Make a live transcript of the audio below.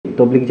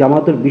তবলিগ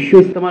জামাতের বিশ্ব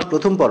ইজতেমার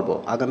প্রথম পর্ব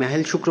আগামী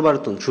আহিল শুক্রবার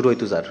শুরু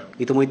হইতে যার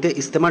ইতিমধ্যে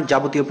ইজতেমার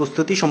যাবতীয়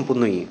প্রস্তুতি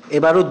সম্পূর্ণই।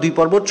 এবারও 2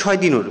 পর্ব 6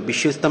 দিনের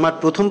বিশ্ব ইজতেমার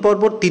প্রথম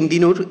পর্ব 3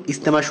 দিনের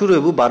ইজতেমা শুরু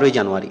হইব 12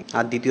 জানুয়ারি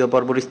আর দ্বিতীয়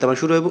পর্বর ইজতেমা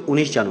শুরু হইব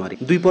 19 জানুয়ারি।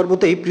 2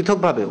 পর্বতেই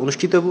পৃথকভাবে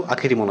অনুষ্ঠিত হইব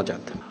আখেরি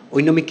মোনাজাত।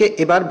 অন্যদিকে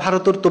এবার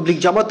ভারতের তবলিগ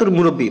জামাতের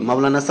মুরব্বী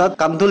মাওলানা সাদ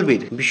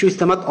কান্ধলবির বিশ্ব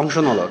ইজতেমাত অংশ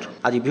নলর।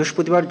 আজ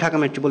বৃহস্পতিবার ঢাকা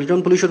মেট্রোপলিটন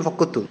পুলিশের পক্ষ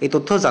থেকে এই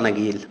তথ্য জানা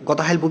গিয়েল। গত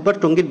হাইল বুধবার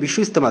টঙ্গীর বিশ্ব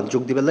ইজতেমাত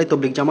যোগ দিবেলায়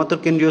তবলিগ জামাতের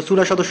কেন্দ্রীয়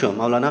সুরা সদস্য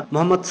মাওলানা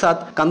মোহাম্মদ সাদ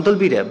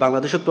কান্তলবিরে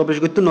বাংলাদেশের প্রবেশ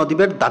করতে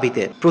নদীবের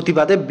দাবিতে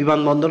প্রতিবাদে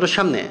বিমানবন্দরের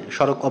সামনে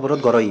সড়ক অবরোধ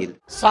গড়াইল।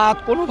 সাদ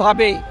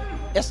কোনোভাবে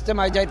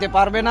ইজতেমায় যাইতে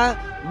পারবে না,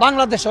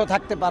 বাংলাদেশেও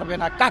থাকতে পারবে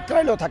না,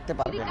 কাকরাইলেও থাকতে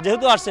পারবে না।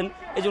 যেহেতু আসছেন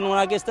এই জন্য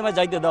ওনাকে ইজতেমায়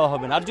যাইতে দেওয়া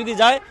হবে না। আর যদি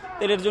যায়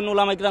তাহলে এর জন্য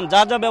উলামা ইকরাম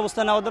যা যা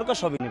ব্যবস্থা নেওয়া দরকার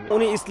সবই নেবে।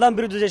 উনি ইসলাম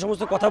বিরোধী যে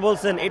সমস্ত কথা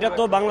বলছেন, এটা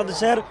তো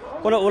বাংলাদেশের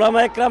কোন উলামা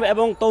ইকরাম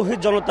এবং তৌহিদ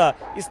জনতা,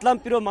 ইসলাম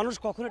প্রিয় মানুষ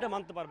কখনো এটা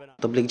মানতে পারবে না।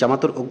 তবলিগ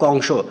জামাতের অজ্ঞ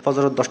অংশ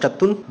ফজর 10টার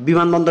তুন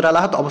বিমানবন্দর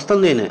এলাকাত অবস্থান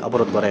নিয়ে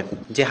অবরোধ করেন,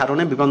 যে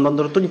হারণে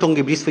বিমানবন্দর তুন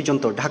টঙ্গী ব্রিজ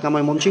পর্যন্ত ঢাকা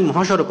ময়মনসিংহ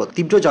মহাসড়কত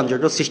তীব্র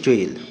যানজটের সৃষ্টি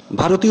হইল।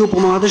 ভারতীয়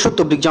উপমহাদেশের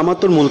তবলিগ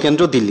জামাতের মূল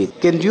কেন্দ্র দিল্লি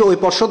কেন্দ্রীয় ওই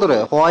পর্ষদরে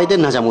ওয়াইদে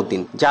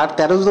নাজামুদ্দিন, যার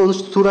 13 জন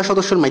সূরা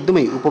সদস্যের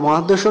মাধ্যমেই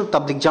উপমহাদেশের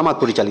তাবলিগ জামাত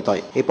পরিচালিত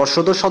হয়। এই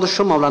পর্ষদের সদস্য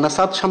মাওলানা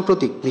সাদ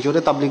সাম্প্রতিক নিজরে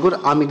তাবলিগের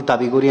আমির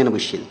দাবি করিয়ে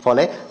বসছিল,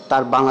 ফলে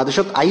তার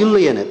বাংলাদেশত আইন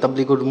লই এনে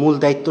তাবলিগের মূল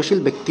দায়িত্বশীল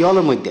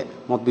ব্যক্তিগুলোর মধ্যে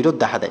মতবিরোধ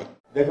দেখা দেয়।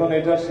 দেখুন,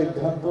 এটার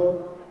সিদ্ধান্ত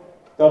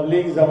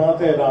তাবলিগ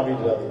জামাতের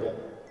আমিররা দিবেন,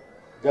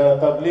 যারা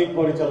তাবলিগ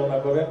পরিচালনা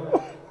করেন,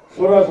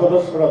 সূরা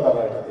সদস্যরা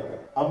তারা এটা দিবেন।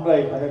 আমরা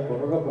এখানে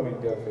কোন রকম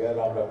ইন্টারফেয়ার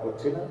আমরা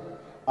করছি না।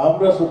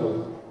 আমরা শুধু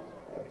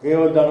কেউ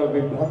যেন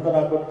বিভ্রান্ত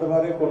না করতে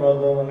পারে, কোন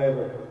ধরনের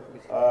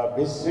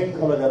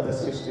বিশৃঙ্খলা যাতে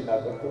সৃষ্টি না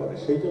করতে পারে,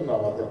 সেই জন্য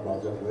আমাদের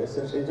নজর রয়েছে,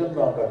 সেই জন্য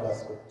আমরা কাজ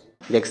করছি।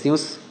 Next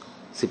news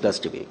C+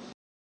 TV.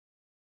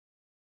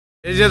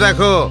 এই যে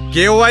দেখো,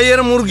 কেওয়াই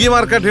এর মুরগি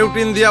মার্কা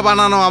ঢেউটিন দিয়া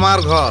বানানো আমার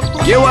ঘর।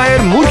 কেওয়াই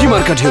এর মুরগি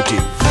মার্কা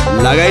ঢেউটিন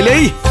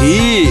লাগাইলেই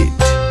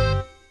হিট।